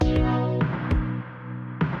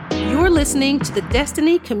You're listening to the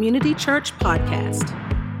Destiny Community Church podcast.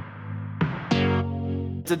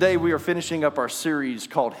 Today we are finishing up our series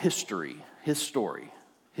called History. And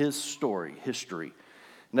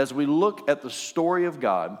as we look at the story of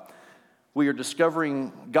God, we are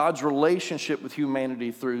discovering God's relationship with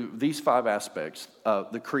humanity through these five aspects: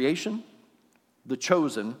 the creation, the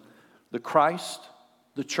chosen, the Christ,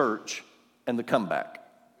 the church, and the comeback.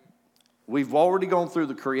 We've already gone through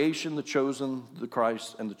the creation, the chosen, the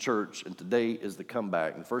Christ, and the church, and today is the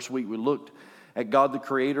comeback. The first week we looked at God the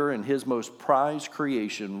Creator and His most prized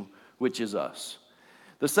creation, which is us.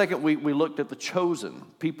 The second week we looked at the chosen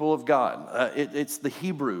people of God. It's the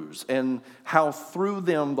Hebrews and how through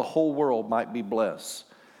them the whole world might be blessed.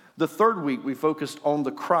 The third week we focused on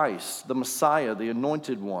the Christ, the Messiah, the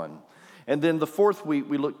Anointed One. And then the fourth week,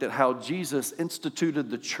 we looked at how Jesus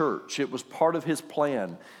instituted the church. It was part of His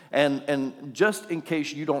plan. And just in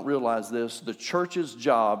case you don't realize this, the church's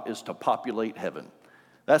job is to populate heaven.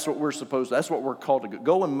 That's what we're called to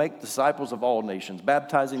go and make disciples of all nations,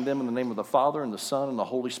 baptizing them in the name of the Father and the Son and the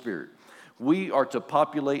Holy Spirit. We are to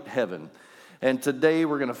populate heaven. And today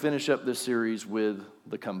we're going to finish up this series with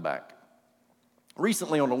the comeback.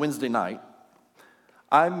 Recently on a Wednesday night,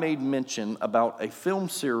 I made mention about a film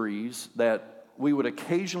series that we would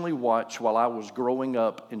occasionally watch while I was growing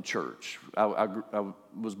up in church. I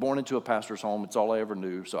was born into a pastor's home. It's all I ever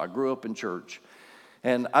knew, so I grew up in church.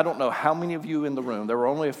 And I don't know how many of you in the room, there were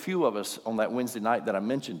only a few of us on that Wednesday night that I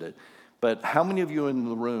mentioned it, but how many of you in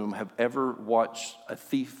the room have ever watched a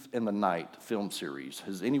Thief in the Night film series?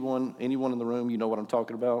 Has anyone in the room, you know what I'm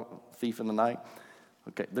talking about? Thief in the Night?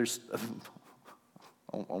 Okay, there's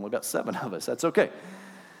only about 7 of us. That's okay.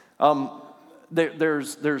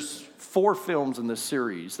 There's 4 films in this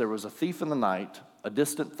series. There was A Thief in the Night, A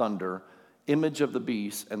Distant Thunder, Image of the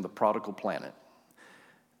Beast, and The Prodigal Planet.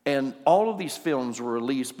 And all of these films were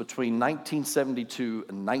released between 1972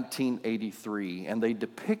 and 1983, and they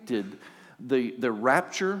depicted the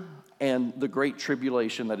rapture and the great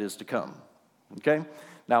tribulation that is to come. Okay?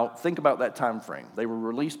 Now, think about that time frame. They were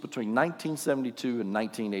released between 1972 and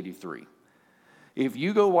 1983. If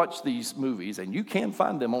you go watch these movies, and you can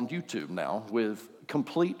find them on YouTube now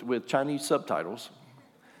complete with Chinese subtitles,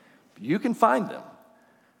 you can find them.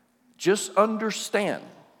 Just understand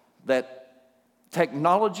that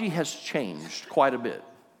technology has changed quite a bit.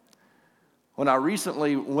 When I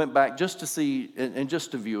recently went back just to see and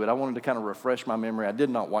just to view it, I wanted to kind of refresh my memory. I did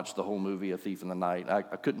not watch the whole movie, A Thief in the Night. I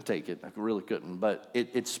couldn't take it. I really couldn't. But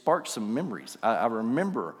it sparked some memories. I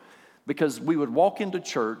remember, because we would walk into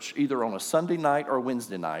church either on a Sunday night or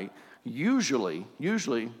Wednesday night. Usually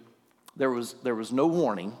there was no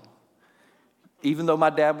warning. Even though my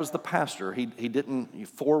dad was the pastor, he didn't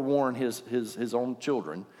forewarn his own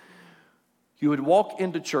children. You would walk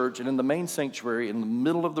into church, and in the main sanctuary, in the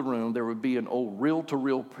middle of the room, there would be an old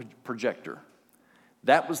reel-to-reel projector.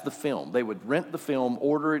 That was the film. They would rent the film,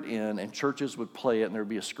 order it in, and churches would play it, and there would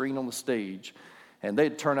be a screen on the stage. And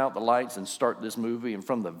they'd turn out the lights and start this movie. And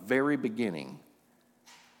from the very beginning,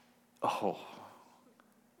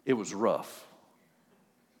 it was rough.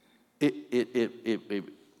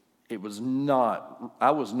 It was not,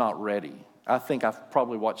 I was not ready. I think I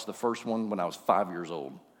probably watched the first one when I was 5 years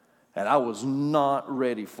old. And I was not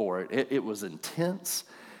ready for it. It was intense.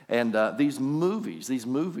 And these movies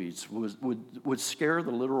would scare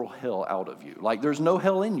the literal hell out of you. Like there's no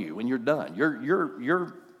hell in you when you're done.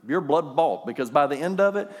 You're blood bought, because by the end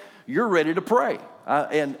of it, you're ready to pray.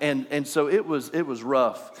 And so it was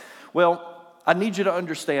rough. Well, I need you to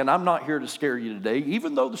understand, I'm not here to scare you today.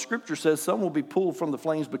 Even though the scripture says some will be pulled from the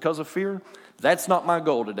flames because of fear, that's not my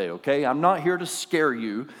goal today, okay? I'm not here to scare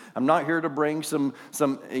you. I'm not here to bring some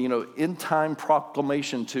end time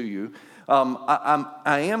proclamation to you. I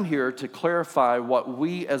am here to clarify what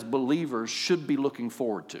we as believers should be looking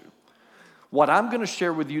forward to. What I'm going to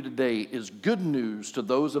share with you today is good news to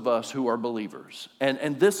those of us who are believers.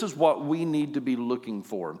 And this is what we need to be looking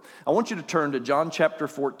for. I want you to turn to John chapter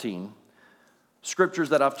 14, scriptures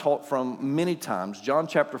that I've taught from many times. John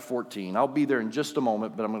chapter 14. I'll be there in just a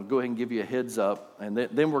moment, but I'm going to go ahead and give you a heads up. And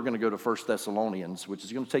then we're going to go to 1 Thessalonians, which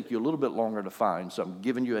is going to take you a little bit longer to find. So I'm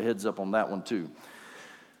giving you a heads up on that one too.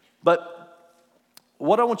 But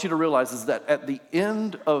what I want you to realize is that at the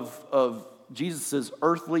end of Jesus'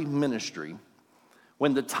 earthly ministry,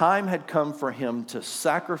 when the time had come for him to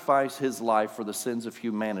sacrifice his life for the sins of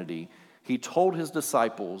humanity, he told his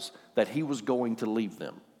disciples that he was going to leave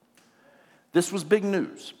them. This was big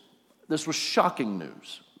news. This was shocking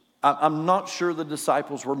news. I'm not sure the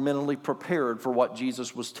disciples were mentally prepared for what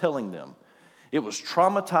Jesus was telling them. It was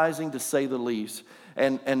traumatizing, to say the least.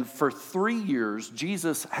 And for 3 years,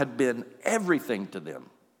 Jesus had been everything to them.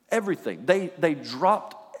 everything. They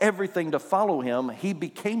dropped everything to follow him. He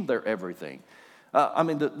became their everything.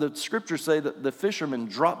 The scriptures say that the fishermen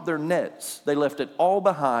dropped their nets. They left it all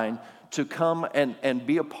behind to come and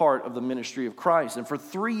be a part of the ministry of Christ. And for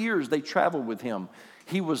 3 years, they traveled with him.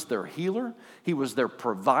 He was their healer. He was their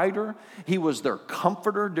provider. He was their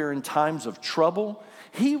comforter during times of trouble.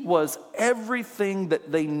 He was everything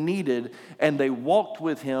that they needed, and they walked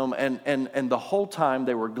with him, and the whole time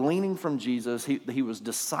they were gleaning from Jesus. He was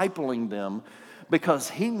discipling them because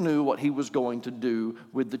he knew what he was going to do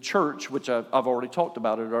with the church, which I've already talked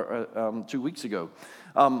about it 2 weeks ago.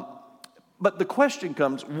 But the question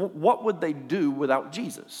comes, what would they do without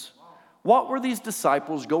Jesus? What were these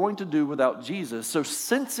disciples going to do without Jesus? So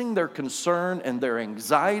sensing their concern and their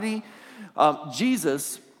anxiety,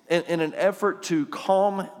 Jesus, in an effort to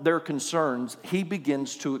calm their concerns, he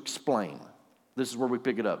begins to explain. This is where we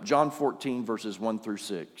pick it up. John 14, verses 1 through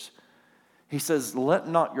 6. He says, "Let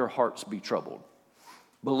not your hearts be troubled.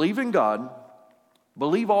 Believe in God,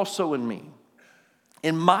 believe also in me.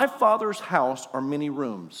 In my Father's house are many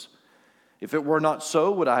rooms. If it were not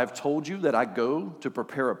so, would I have told you that I go to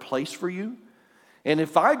prepare a place for you? And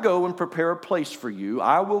if I go and prepare a place for you,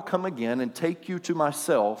 I will come again and take you to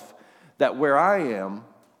myself, that where I am,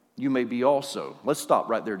 you may be also." Let's stop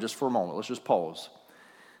right there just for a moment. Let's just pause.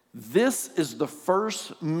 This is the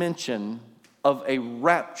first mention of a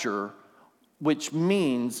rapture, which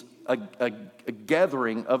means a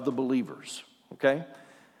gathering of the believers, okay?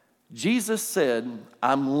 Jesus said,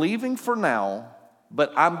 "I'm leaving for now,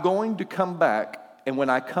 but I'm going to come back, and when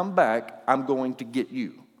I come back, I'm going to get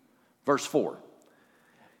you." Verse 4. And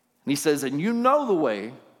he says, "And you know the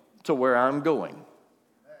way to where I'm going."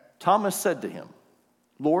 Thomas said to him,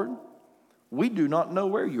 "Lord, we do not know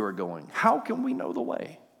where you are going. How can we know the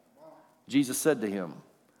way?" Jesus said to him,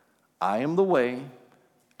 "I am the way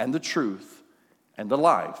and the truth and the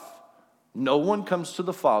life. No one comes to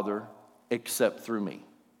the Father except through me."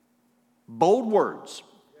 Bold words.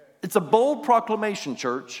 It's a bold proclamation,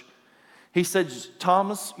 church. He said,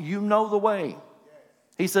 "Thomas, you know the way."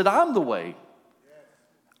 He said, "I'm the way.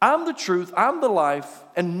 I'm the truth. I'm the life.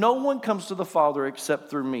 And no one comes to the Father except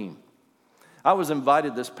through me." I was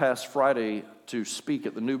invited this past Friday to speak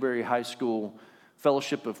at the Newberry High School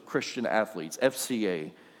Fellowship of Christian Athletes,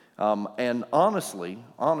 FCA. And honestly,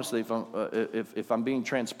 if I'm being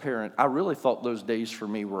transparent, I really thought those days for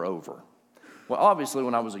me were over. Well, obviously,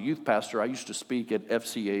 when I was a youth pastor, I used to speak at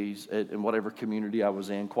FCAs in whatever community I was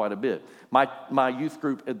in quite a bit. My youth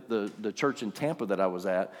group at the church in Tampa that I was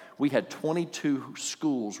at, we had 22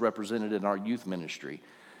 schools represented in our youth ministry.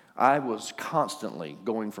 I was constantly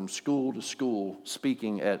going from school to school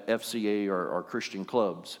speaking at FCA or Christian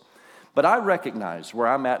clubs. But I recognize where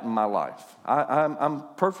I'm at in my life. I'm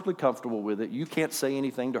perfectly comfortable with it. You can't say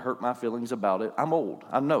anything to hurt my feelings about it. I'm old.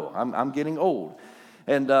 I know. I'm getting old.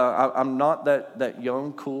 And I'm not that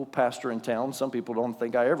young, cool pastor in town. Some people don't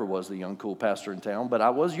think I ever was the young, cool pastor in town, but I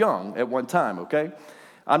was young at one time, okay?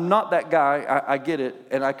 I'm not that guy. I get it,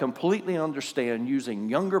 and I completely understand using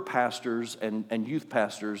younger pastors and youth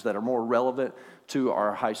pastors that are more relevant to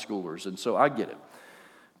our high schoolers, and so I get it.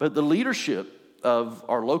 But the leadership of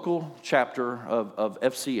our local chapter of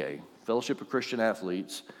FCA, Fellowship of Christian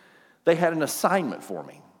Athletes, they had an assignment for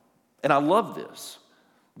me, and I love this.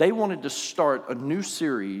 They wanted to start a new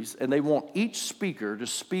series, and they want each speaker to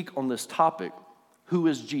speak on this topic, who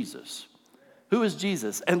is Jesus? Who is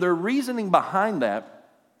Jesus? And their reasoning behind that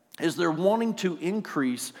is they're wanting to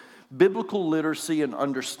increase biblical literacy and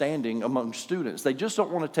understanding among students. They just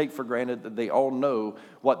don't want to take for granted that they all know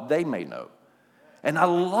what they may know. And I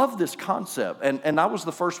love this concept, and I was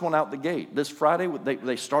the first one out the gate. This Friday,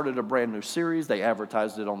 they started a brand new series. They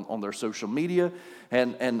advertised it on their social media,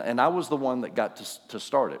 and I was the one that got to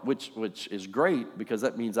start it, which is great because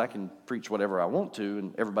that means I can preach whatever I want to,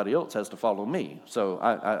 and everybody else has to follow me. So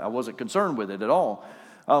I wasn't concerned with it at all.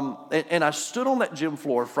 And I stood on that gym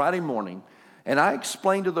floor Friday morning, and I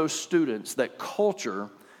explained to those students that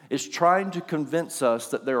culture is trying to convince us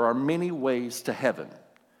that there are many ways to heaven.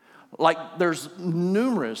 Like there's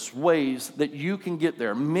numerous ways that you can get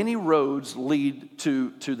there. Many roads lead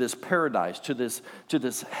to this paradise, to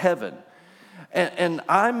this heaven. And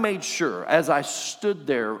I made sure, as I stood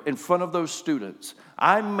there in front of those students,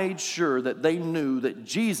 I made sure that they knew that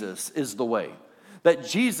Jesus is the way, that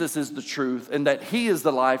Jesus is the truth, and that He is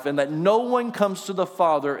the life, and that no one comes to the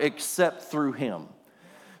Father except through Him.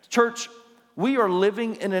 Church, we are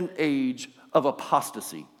living in an age of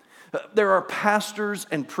apostasy. There are pastors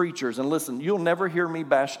and preachers, and listen, you'll never hear me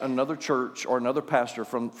bash another church or another pastor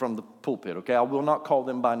from the pulpit, okay? I will not call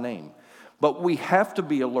them by name. But we have to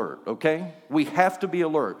be alert, okay? We have to be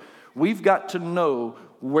alert. We've got to know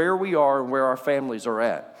where we are and where our families are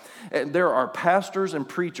at. And there are pastors and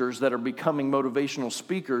preachers that are becoming motivational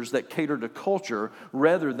speakers that cater to culture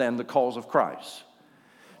rather than the cause of Christ.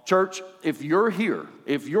 Church, if you're here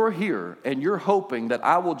and you're hoping that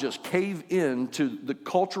I will just cave in to the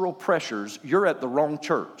cultural pressures, you're at the wrong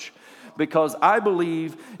church. Because I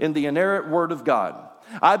believe in the inerrant Word of God.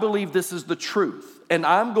 I believe this is the truth. And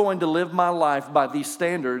I'm going to live my life by these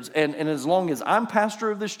standards. And as long as I'm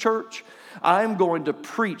pastor of this church, I'm going to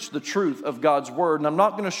preach the truth of God's Word. And I'm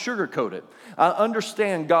not going to sugarcoat it. I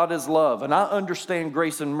understand God is love. And I understand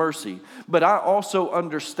grace and mercy. But I also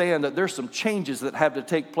understand that there's some changes that have to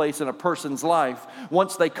take place in a person's life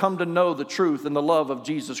once they come to know the truth and the love of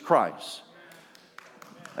Jesus Christ.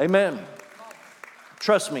 Amen.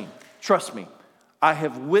 Trust me. I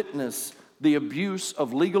have witnessed the abuse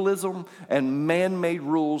of legalism and man-made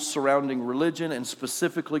rules surrounding religion and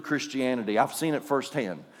specifically Christianity. I've seen it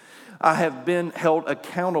firsthand. I have been held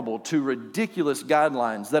accountable to ridiculous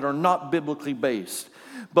guidelines that are not biblically based.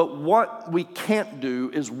 But what we can't do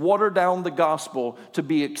is water down the gospel to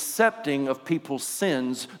be accepting of people's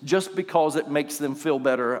sins just because it makes them feel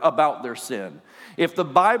better about their sin. If the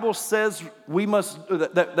Bible says we must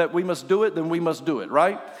that we must do it, then we must do it,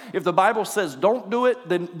 right? If the Bible says don't do it,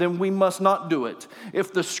 then we must not do it.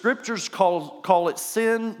 If the scriptures call it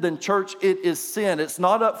sin, then church, it is sin. It's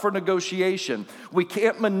not up for negotiation. We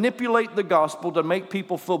can't manipulate the gospel to make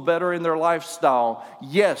people feel better in their lifestyle.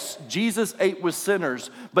 Yes, Jesus ate with sinners,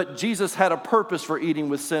 but Jesus had a purpose for eating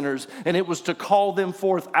with sinners, and it was to call them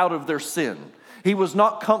forth out of their sin. He was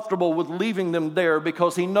not comfortable with leaving them there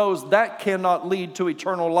because he knows that cannot lead to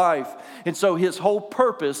eternal life. And so his whole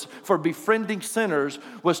purpose for befriending sinners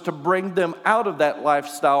was to bring them out of that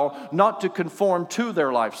lifestyle, not to conform to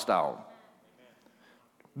their lifestyle.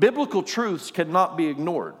 Biblical truths cannot be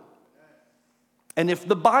ignored. And if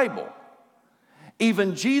the Bible,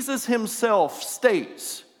 even Jesus himself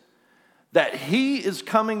states that he is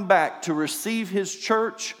coming back to receive his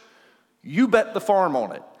church, you bet the farm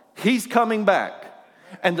on it. He's coming back,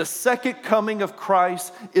 and the second coming of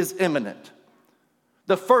Christ is imminent.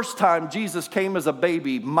 The first time Jesus came as a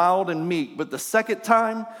baby, mild and meek, but the second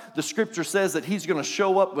time, the scripture says that he's going to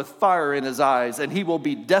show up with fire in his eyes, and he will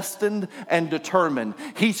be destined and determined.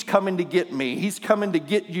 He's coming to get me. He's coming to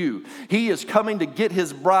get you. He is coming to get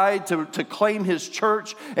his bride to claim his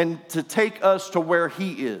church and to take us to where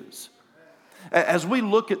he is. As we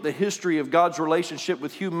look at the history of God's relationship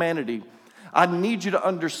with humanity, I need you to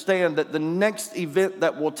understand that the next event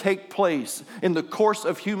that will take place in the course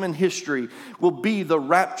of human history will be the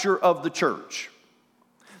rapture of the church.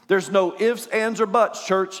 There's no ifs, ands, or buts,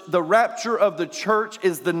 church. The rapture of the church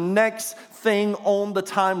is the next thing on the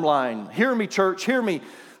timeline. Hear me, church, hear me.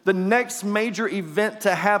 The next major event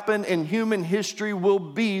to happen in human history will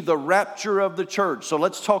be the rapture of the church. So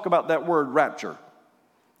let's talk about that word rapture,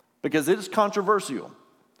 because it is controversial.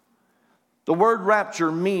 The word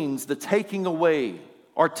rapture means the taking away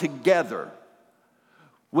or together.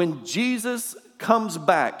 When Jesus comes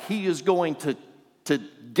back, he is going to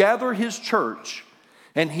gather his church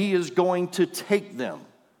and he is going to take them.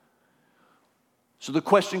 So the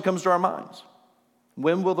question comes to our minds.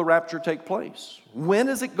 When will the rapture take place? When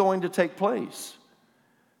is it going to take place?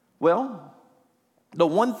 Well, the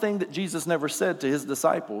one thing that Jesus never said to his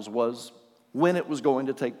disciples was when it was going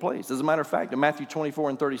to take place. As a matter of fact, in Matthew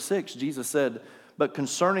 24:36, Jesus said, "But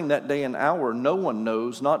concerning that day and hour, no one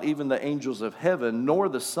knows, not even the angels of heaven, nor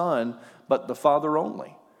the Son, but the Father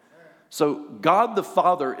only." So God the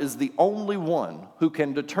Father is the only one who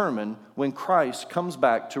can determine when Christ comes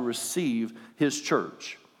back to receive his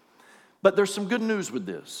church. But there's some good news with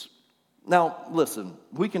this. Now, listen,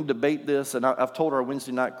 we can debate this, and I've told our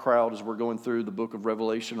Wednesday night crowd as we're going through the book of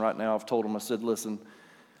Revelation right now, I've told them, I said, listen,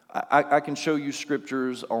 I can show you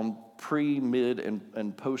scriptures on pre, mid,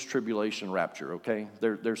 and post-tribulation rapture, okay?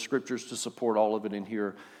 There's scriptures to support all of it in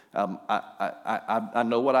here. I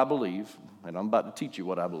know what I believe, and I'm about to teach you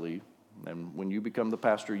what I believe. And when you become the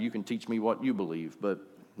pastor, you can teach me what you believe. But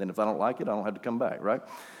then if I don't like it, I don't have to come back, right?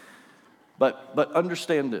 But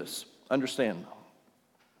understand this. Understand.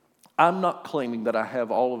 I'm not claiming that I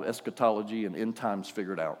have all of eschatology and end times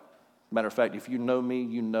figured out. Matter of fact, if you know me,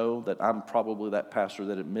 you know that I'm probably that pastor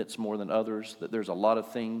that admits more than others that there's a lot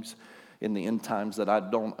of things in the end times that I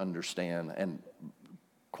don't understand. And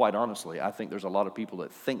quite honestly, I think there's a lot of people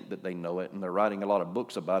that think that they know it, and they're writing a lot of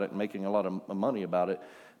books about it and making a lot of money about it,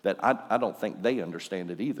 that I don't think they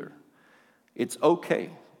understand it either. It's okay.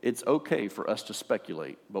 It's okay for us to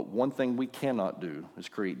speculate, but one thing we cannot do is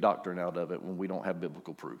create doctrine out of it when we don't have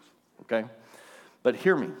biblical proof, okay? But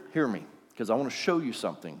hear me, because I want to show you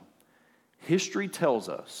something. History tells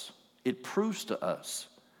us It proves to us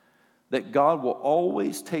that God will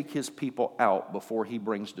always take his people out before he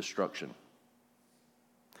brings destruction.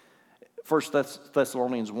 1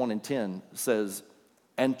 Thessalonians 1:10 says,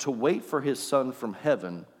 "And to wait for his Son from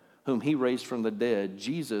heaven, whom he raised from the dead,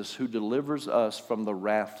 Jesus, who delivers us from the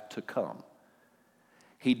wrath to come."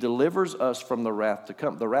 He delivers us from the wrath to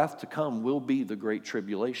come. The wrath to come will be the great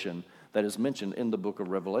tribulation that is mentioned in the book of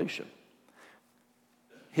Revelation.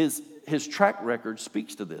 His track record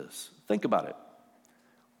speaks to this. Think about it.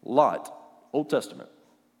 Lot, Old Testament,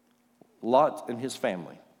 Lot and his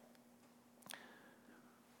family.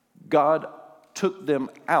 God took them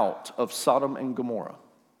out of Sodom and Gomorrah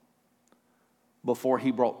before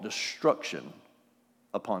he brought destruction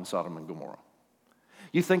upon Sodom and Gomorrah.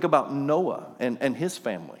 You think about Noah and his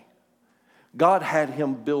family. God had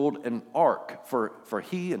him build an ark for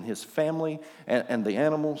he and his family and the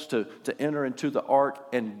animals to enter into the ark,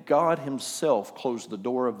 and God himself closed the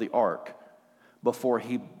door of the ark before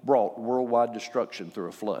he brought worldwide destruction through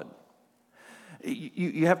a flood.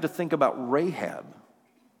 You have to think about Rahab.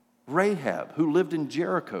 Rahab, who lived in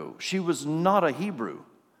Jericho. She was not a Hebrew.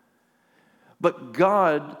 But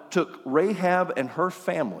God took Rahab and her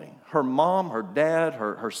family, her mom, her dad,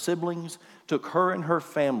 her siblings, took her and her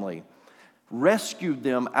family, rescued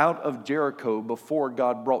them out of Jericho before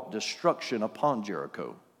God brought destruction upon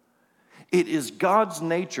Jericho. It is God's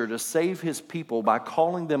nature to save his people by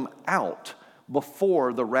calling them out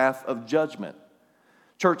before the wrath of judgment.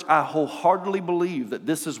 Church, I wholeheartedly believe that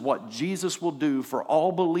this is what Jesus will do for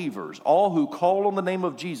all believers, all who call on the name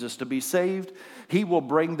of Jesus to be saved. He will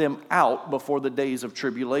bring them out before the days of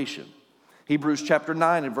tribulation. Hebrews chapter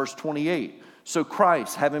 9 and verse 28. "So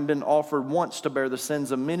Christ, having been offered once to bear the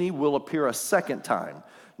sins of many, will appear a second time,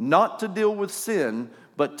 not to deal with sin,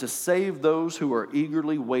 but to save those who are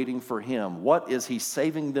eagerly waiting for him." What is he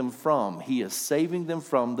saving them from? He is saving them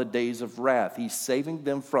from the days of wrath. He's saving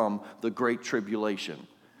them from the great tribulation.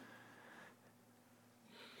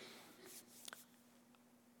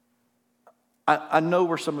 I know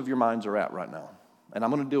where some of your minds are at right now, and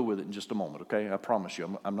I'm going to deal with it in just a moment, okay? I promise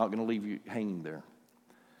you, I'm not going to leave you hanging there.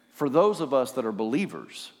 For those of us that are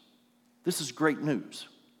believers, this is great news.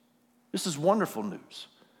 This is wonderful news.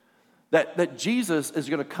 That Jesus is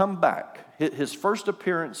going to come back. His first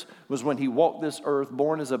appearance was when he walked this earth,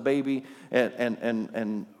 born as a baby,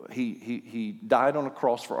 and he died on a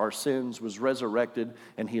cross for our sins, was resurrected,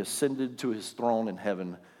 and he ascended to his throne in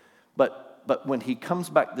heaven. But when he comes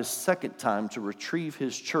back this second time to retrieve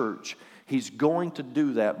his church, he's going to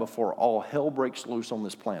do that before all hell breaks loose on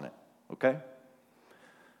this planet, okay?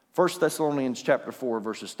 1 Thessalonians chapter 4,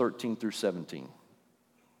 verses 13 through 17.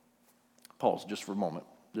 Pause just for a moment.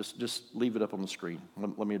 Just leave it up on the screen.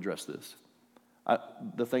 Let me address this.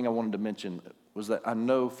 The thing I wanted to mention was that I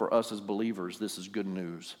know for us as believers, this is good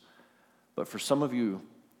news. But for some of you,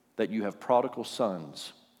 that you have prodigal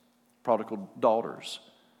sons, prodigal daughters,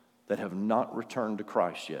 that have not returned to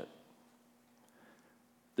Christ yet.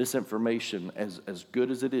 This information, as good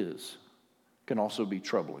as it is, can also be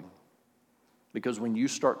troubling. Because when you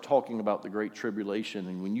start talking about the Great Tribulation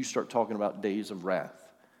and when you start talking about days of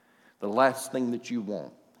wrath, the last thing that you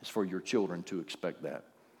want is for your children to expect that.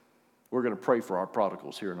 We're going to pray for our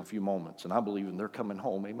prodigals here in a few moments, and I believe they're coming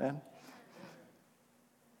home, amen?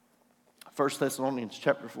 1 Thessalonians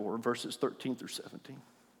chapter 4, verses 13 through 17.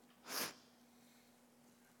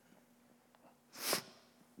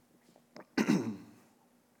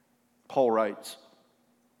 Paul writes,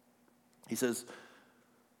 he says,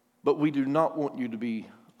 "But we do not want you to be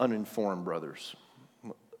uninformed, brothers."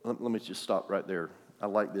 Let me just stop right there. I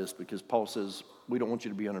like this because Paul says, we don't want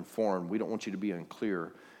you to be uninformed. We don't want you to be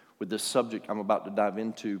unclear. With this subject I'm about to dive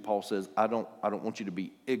into, Paul says, I don't want you to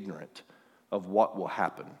be ignorant of what will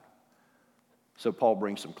happen. So Paul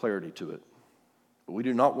brings some clarity to it. But we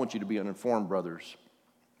do not want you to be uninformed, brothers,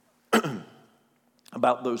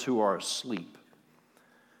 about those who are asleep,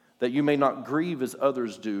 that you may not grieve as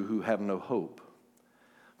others do who have no hope.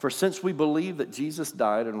 For since we believe that Jesus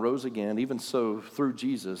died and rose again, even so through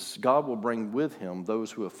Jesus, God will bring with him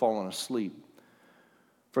those who have fallen asleep.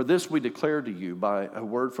 For this we declare to you by a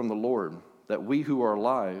word from the Lord, that we who are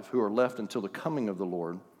alive, who are left until the coming of the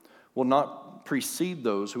Lord, will not precede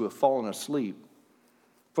those who have fallen asleep.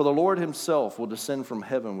 For the Lord himself will descend from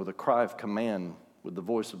heaven with a cry of command, with the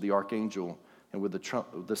voice of the archangel, and with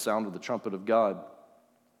the sound of the trumpet of God.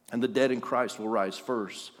 And the dead in Christ will rise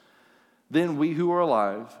first. Then we who are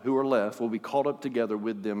alive, who are left, will be caught up together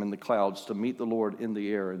with them in the clouds to meet the Lord in the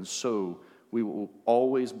air, and so we will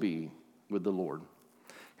always be with the Lord.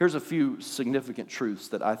 Here's a few significant truths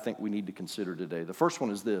that I think we need to consider today. The first one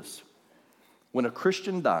is this. When a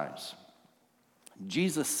Christian dies,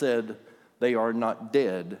 Jesus said they are not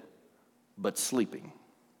dead, but sleeping.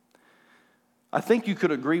 I think you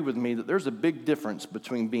could agree with me that there's a big difference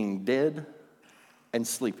between being dead and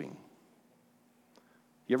sleeping.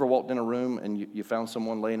 You ever walked in a room and you found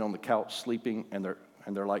someone laying on the couch sleeping and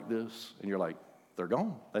they're like this, and you're like, they're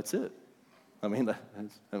gone, that's it. I mean,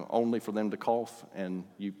 that's only for them to cough and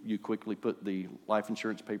you quickly put the life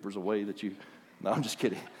insurance papers away no, I'm just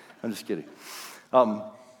kidding.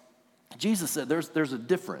 Jesus said there's a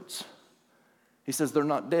difference. He says they're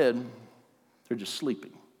not dead, they're just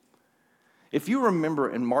sleeping. If you remember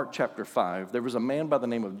in Mark chapter 5, there was a man by the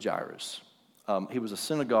name of Jairus. He was a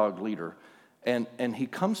synagogue leader, and he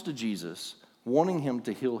comes to Jesus wanting him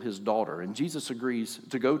to heal his daughter. And Jesus agrees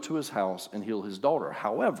to go to his house and heal his daughter.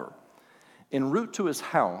 However, en route to his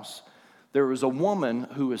house, there was a woman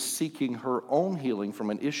who was seeking her own healing from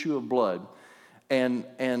an issue of blood.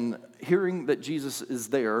 And hearing that Jesus is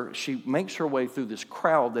there, she makes her way through this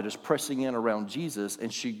crowd that is pressing in around Jesus,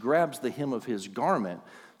 and she grabs the hem of his garment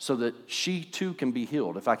so that she too can be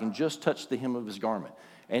healed. If I can just touch the hem of his garment.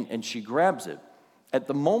 And she grabs it. At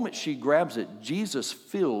the moment she grabs it, Jesus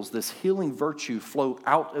feels this healing virtue flow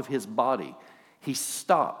out of his body. He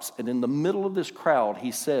stops, and in the middle of this crowd,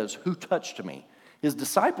 he says, "Who touched me?" His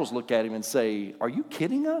disciples look at him and say, "Are you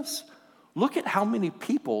kidding us? Look at how many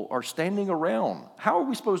people are standing around. How are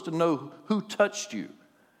we supposed to know who touched you?"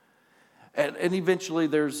 And eventually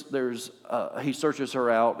he searches her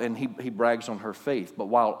out and he brags on her faith. But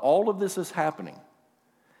while all of this is happening,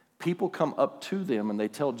 people come up to them and they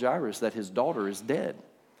tell Jairus that his daughter is dead.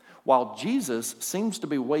 While Jesus seems to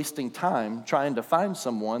be wasting time trying to find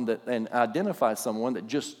someone and identify someone that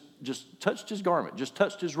just touched his garment, just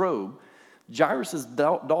touched his robe, Jairus'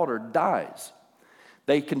 daughter dies.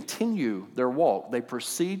 They continue their walk. They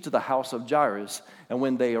proceed to the house of Jairus, and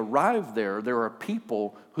when they arrive there are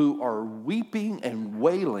people who are weeping and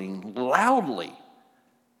wailing loudly,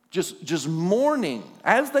 just mourning,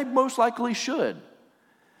 as they most likely should.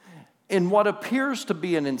 In what appears to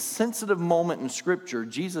be an insensitive moment in Scripture,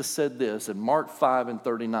 Jesus said this in Mark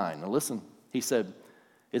 5:39. Now listen, it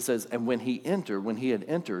says, "And when he had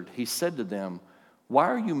entered, he said to them, 'Why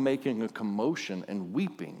are you making a commotion and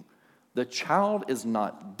weeping? The child is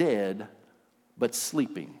not dead, but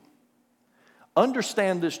sleeping.'"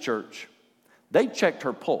 Understand this, church. They checked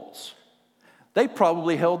her pulse. They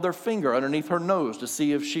probably held their finger underneath her nose to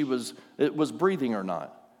see if it was breathing or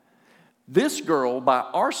not. This girl, by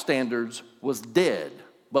our standards, was dead.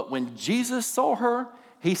 But when Jesus saw her,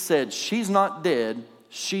 he said, "She's not dead,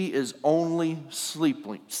 she is only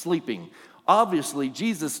sleeping." Obviously,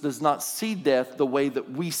 Jesus does not see death the way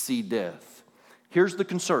that we see death. Here's the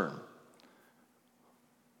concern.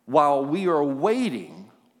 While we are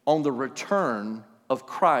waiting on the return of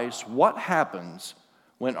Christ, what happens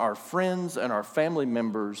when our friends and our family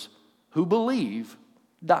members who believe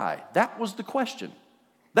die? That was the question.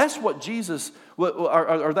 That's what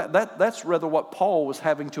that's rather what Paul was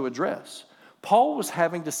having to address. Paul was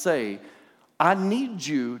having to say, I need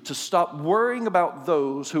you to stop worrying about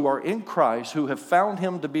those who are in Christ, who have found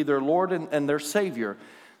him to be their Lord and their Savior.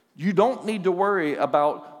 You don't need to worry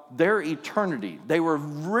about their eternity. They were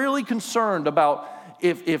really concerned about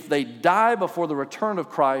if they die before the return of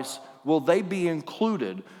Christ, will they be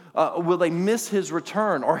included? Will they miss his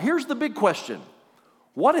return? Or here's the big question.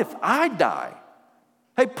 What if I die?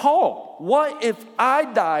 Hey, Paul, what if I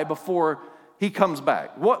die before he comes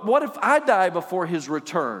back? What if I die before his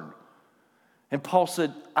return? And Paul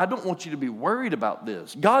said, I don't want you to be worried about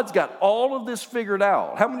this. God's got all of this figured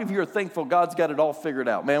out. How many of you are thankful God's got it all figured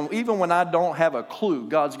out? Man, even when I don't have a clue,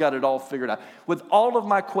 God's got it all figured out. With all of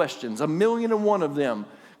my questions, 1,000,001 of them,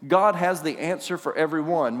 God has the answer for every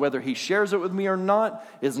one. Whether he shares it with me or not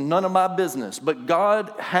is none of my business. But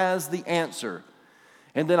God has the answer.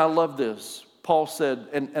 And then I love this. Paul said,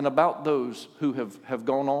 and about those who have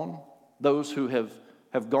gone on, those who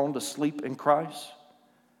have gone to sleep in Christ,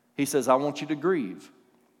 he says, I want you to grieve,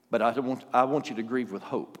 but I want you to grieve with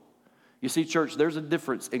hope. You see, church, there's a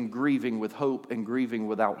difference in grieving with hope and grieving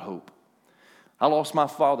without hope. I lost my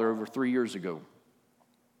father over 3 years ago.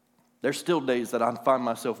 There's still days that I find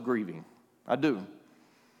myself grieving. I do.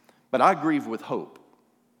 But I grieve with hope.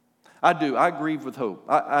 I do. I grieve with hope.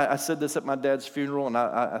 I said this at my dad's funeral, and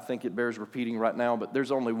I think it bears repeating right now, but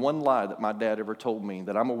there's only one lie that my dad ever told me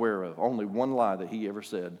that I'm aware of. Only one lie that he ever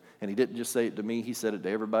said. And he didn't just say it to me. He said it to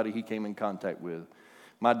everybody he came in contact with.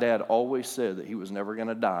 My dad always said that he was never going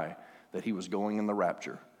to die, that he was going in the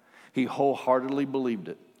rapture. He wholeheartedly believed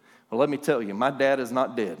it. Well, let me tell you, my dad is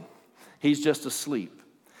not dead. He's just asleep.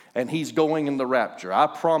 And he's going in the rapture. I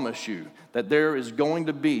promise you that there is going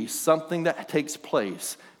to be something that takes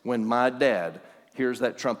place when my dad hears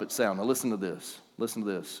that trumpet sound. Now listen to this. Listen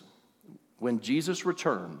to this. When Jesus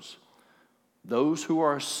returns, those who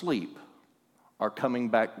are asleep are coming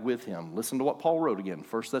back with him. Listen to what Paul wrote again,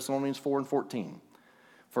 1 Thessalonians 4:14.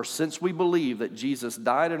 For since we believe that Jesus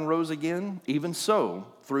died and rose again, even so,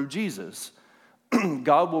 through Jesus,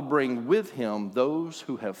 God will bring with him those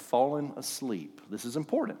who have fallen asleep. This is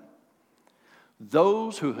important.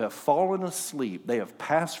 Those who have fallen asleep, they have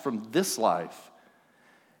passed from this life,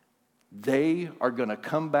 they are going to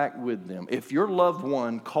come back with them. If your loved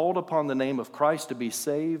one called upon the name of Christ to be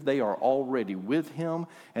saved, they are already with him,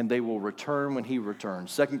 and they will return when he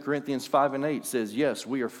returns. 2 Corinthians 5:8 says, yes,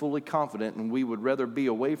 we are fully confident, and we would rather be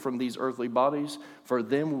away from these earthly bodies, for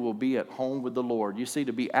then we will be at home with the Lord. You see,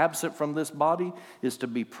 to be absent from this body is to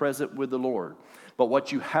be present with the Lord. But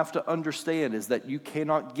what you have to understand is that you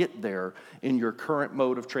cannot get there in your current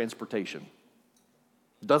mode of transportation.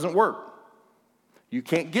 It doesn't work. You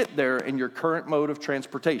can't get there in your current mode of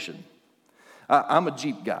transportation. I'm a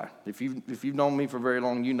Jeep guy. If you've known me for very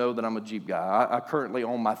long, you know that I'm a Jeep guy. I currently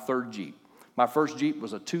own my third Jeep. My first Jeep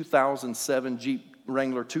was a 2007 Jeep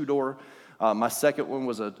Wrangler two-door. My second one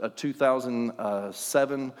was a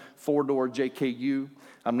 2007 four-door JKU.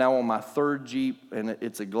 I'm now on my third Jeep, and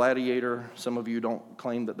it's a Gladiator. Some of you don't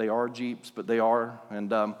claim that they are Jeeps, but they are.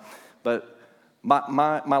 But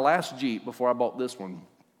my last Jeep before I bought this one,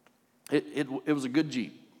 it was a good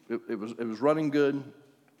Jeep. It was running good,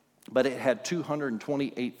 but it had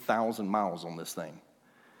 228,000 miles on this thing.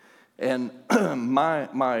 And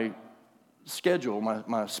my schedule,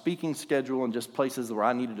 my speaking schedule, and just places where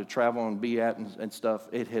I needed to travel and be at and stuff,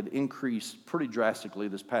 it had increased pretty drastically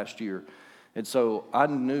this past year. And so I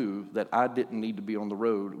knew that I didn't need to be on the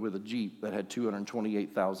road with a Jeep that had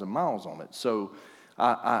 228,000 miles on it. So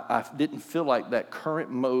I didn't feel like that current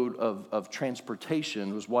mode of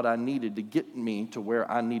transportation was what I needed to get me to where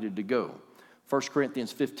I needed to go. 1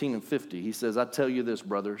 Corinthians 15:50, he says, I tell you this,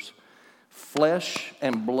 brothers, flesh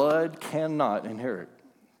and blood cannot inherit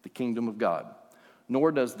the kingdom of God,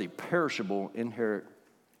 nor does the perishable inherit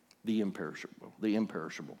the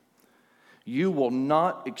imperishable. You will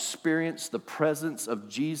not experience the presence of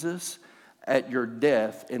Jesus at your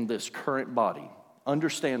death in this current body.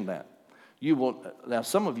 Understand that. You will. Now,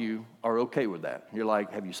 some of you are okay with that. You're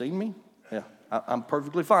like, have you seen me? Yeah, I'm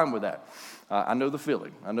perfectly fine with that. I know the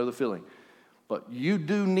feeling. But you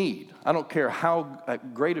do need, I don't care how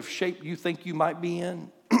great of shape you think you might be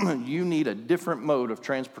in, you need a different mode of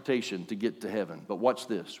transportation to get to heaven. But watch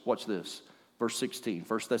this. Verse 16,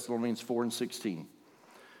 1 Thessalonians 4:16.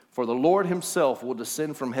 For the Lord himself will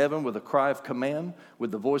descend from heaven with a cry of command,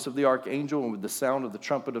 with the voice of the archangel, and with the sound of the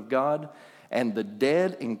trumpet of God, and the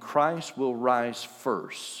dead in Christ will rise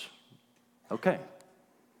first. Okay.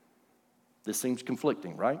 This seems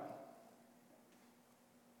conflicting, right?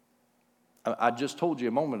 I just told you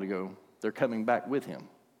a moment ago, they're coming back with him.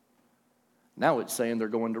 Now it's saying they're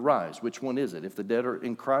going to rise. Which one is it? If the dead are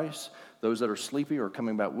in Christ, those that are sleepy are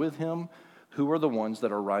coming back with him, who are the ones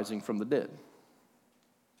that are rising from the dead?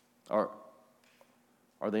 Are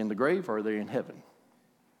they in the grave or are they in heaven?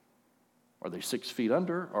 Are they 6 feet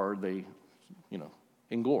under or are they,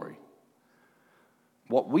 in glory?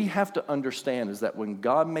 What we have to understand is that when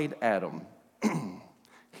God made Adam,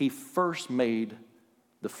 he first made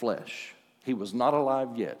the flesh. He was not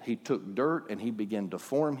alive yet. He took dirt and he began to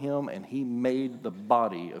form him and he made the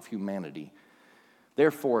body of humanity.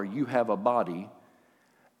 Therefore, you have a body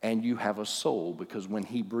and you have a soul, because when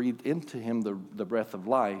he breathed into him the breath of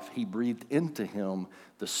life, he breathed into him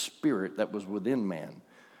the spirit that was within man.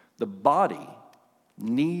 The body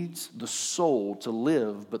needs the soul to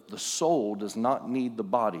live, but the soul does not need the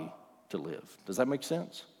body to live. Does that make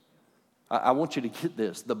sense? I want you to get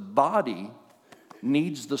this. The body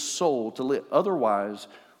needs the soul to live. Otherwise,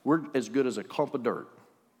 we're as good as a clump of dirt.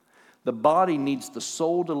 The body needs the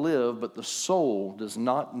soul to live, but the soul does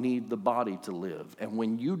not need the body to live. And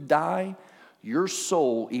when you die, your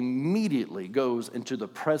soul immediately goes into the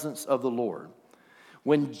presence of the Lord.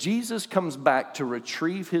 When Jesus comes back to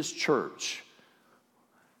retrieve his church,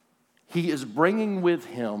 he is bringing with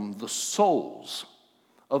him the souls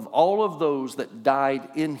of all of those that died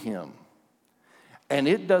in him. And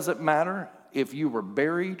it doesn't matter if you were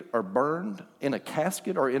buried or burned in a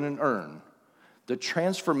casket or in an urn. The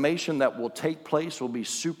transformation that will take place will be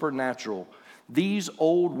supernatural. These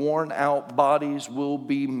old, worn-out bodies will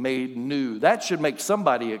be made new. That should make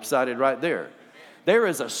somebody excited right there. There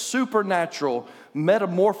is a supernatural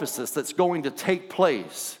metamorphosis that's going to take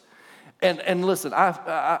place. And listen,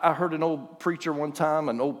 I heard an old preacher one time,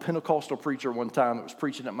 an old Pentecostal preacher one time that was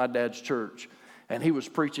preaching at my dad's church. And he was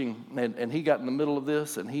preaching, and he got in the middle of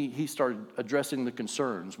this, and he started addressing the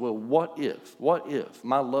concerns. Well, what if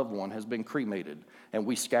my loved one has been cremated and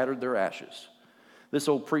we scattered their ashes? This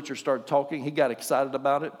old preacher started talking. He got excited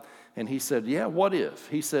about it, and he said, yeah, what if?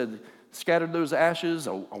 He said, scattered those ashes,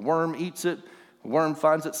 a worm eats it. A worm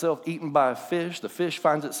finds itself eaten by a fish. The fish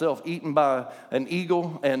finds itself eaten by an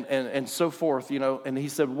eagle, and so forth, you know. And he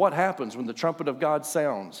said, what happens when the trumpet of God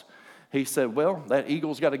sounds? He said, well, that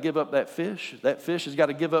eagle's got to give up that fish has got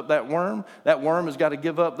to give up that worm has got to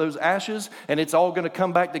give up those ashes, and it's all going to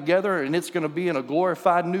come back together, and it's going to be in a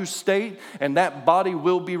glorified new state, and that body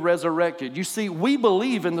will be resurrected. You see, we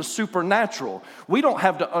believe in the supernatural. We don't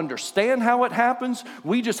have to understand how it happens.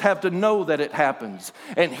 We just have to know that it happens.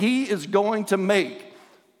 And he is going to make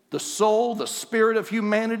the soul, the spirit of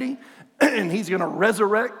humanity, and he's going to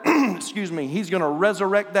resurrect, he's going to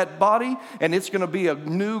resurrect that body, and it's going to be a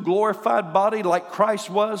new glorified body like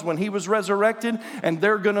Christ was when he was resurrected, and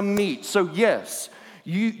they're going to meet. So yes,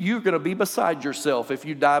 you're going to be beside yourself if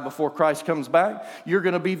you die before Christ comes back. You're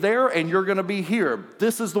going to be there, and you're going to be here.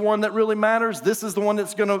 This is the one that really matters. This is the one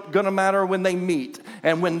that's going to matter when they meet.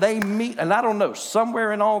 And when they meet, and I don't know,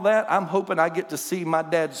 somewhere in all that, I'm hoping I get to see my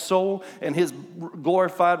dad's soul and his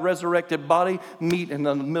glorified, resurrected body meet in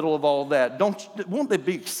the middle of all that. Won't it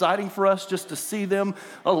be exciting for us just to see them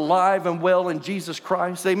alive and well in Jesus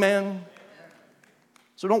Christ? Amen?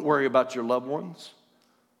 So don't worry about your loved ones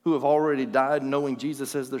who have already died knowing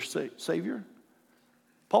Jesus as their Savior.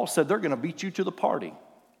 Paul said they're going to beat you to the party.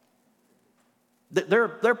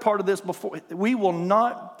 They're part of this before. We will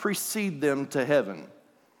not precede them to heaven.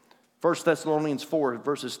 1 Thessalonians 4,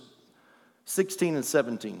 verses 16 and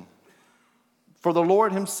 17. For the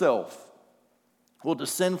Lord himself will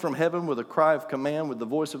descend from heaven with a cry of command, with the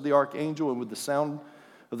voice of the archangel, and with the sound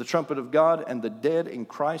of the trumpet of God, and the dead in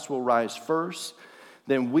Christ will rise first.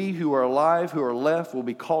 Then we who are alive, who are left, will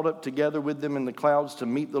be caught up together with them in the clouds to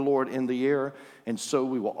meet the Lord in the air, and so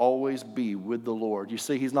we will always be with the Lord. You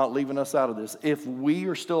see, he's not leaving us out of this. If we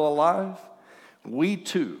are still alive, we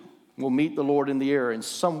too will meet the Lord in the air, and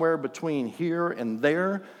somewhere between here and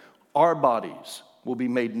there, our bodies will be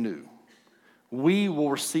made new. We will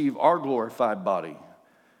receive our glorified body,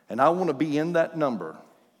 and I want to be in that number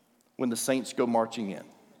when the saints go marching in.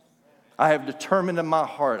 I have determined in my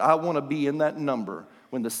heart, I want to be in that number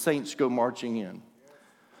when the saints go marching in.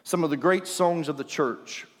 Some of the great songs of the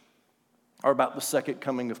church are about the second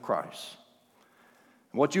coming of Christ.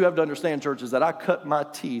 And what you have to understand, church, is that I cut my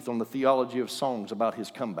teeth on the theology of songs about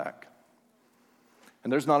his comeback.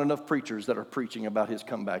 And there's not enough preachers that are preaching about his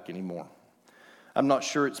comeback anymore. I'm not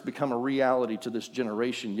sure it's become a reality to this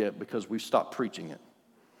generation yet because we've stopped preaching it.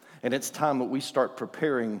 And it's time that we start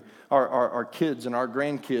preparing our kids and our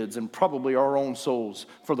grandkids and probably our own souls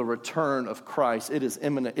for the return of Christ. It is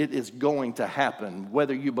imminent. It is going to happen.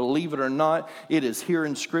 Whether you believe it or not, it is here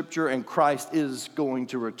in Scripture, and Christ is going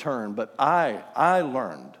to return. But I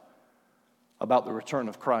learned about the return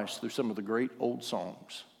of Christ through some of the great old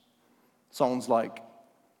songs. Songs like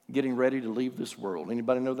Getting Ready to Leave This World.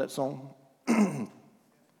 Anybody know that song?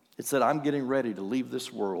 It said, I'm getting ready to leave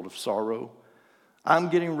this world of sorrow. I'm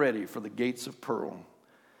getting ready for the gates of pearl.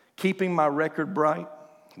 Keeping my record bright,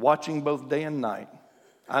 watching both day and night.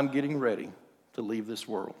 I'm getting ready to leave this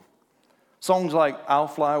world. Songs like I'll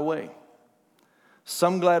Fly Away.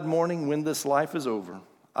 Some glad morning when this life is over,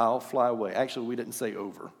 I'll fly away. Actually, we didn't say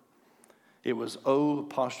over. It was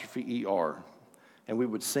O''ER. And we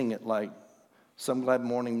would sing it like, some glad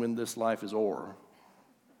morning when this life is o'er.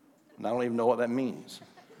 And I don't even know what that means.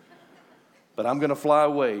 But I'm going to fly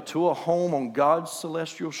away to a home on God's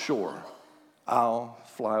celestial shore. I'll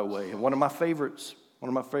fly away. And one of my favorites,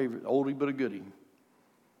 oldie but a goodie,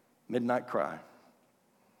 Midnight Cry.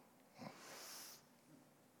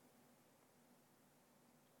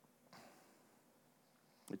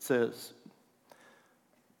 It says,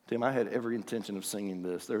 Tim, I had every intention of singing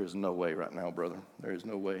this. There is no way right now, brother. There is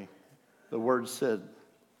no way. The word said,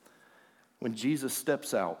 when Jesus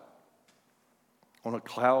steps out on a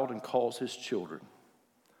cloud and calls his children,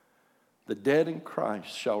 the dead in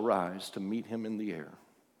Christ shall rise to meet him in the air.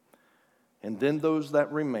 And then those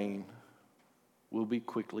that remain will be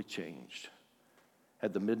quickly changed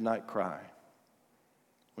at the midnight cry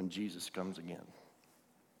when Jesus comes again.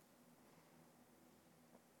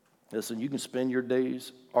 Listen, you can spend your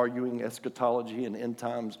days arguing eschatology and end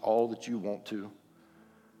times all that you want to.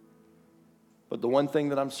 But the one thing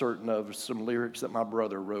that I'm certain of is some lyrics that my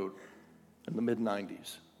brother wrote in the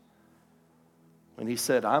mid-90s. When he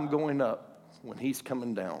said, I'm going up when he's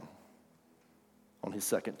coming down on his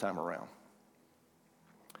second time around.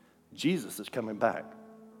 Jesus is coming back.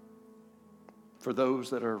 for those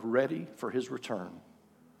that are ready for his return,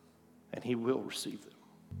 and he will receive them.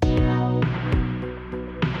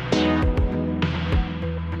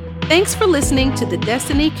 Thanks for listening to the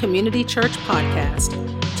Destiny Community Church podcast.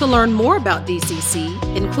 To learn more about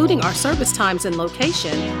DCC, including our service times and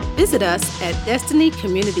location, visit us at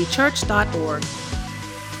destinycommunitychurch.org.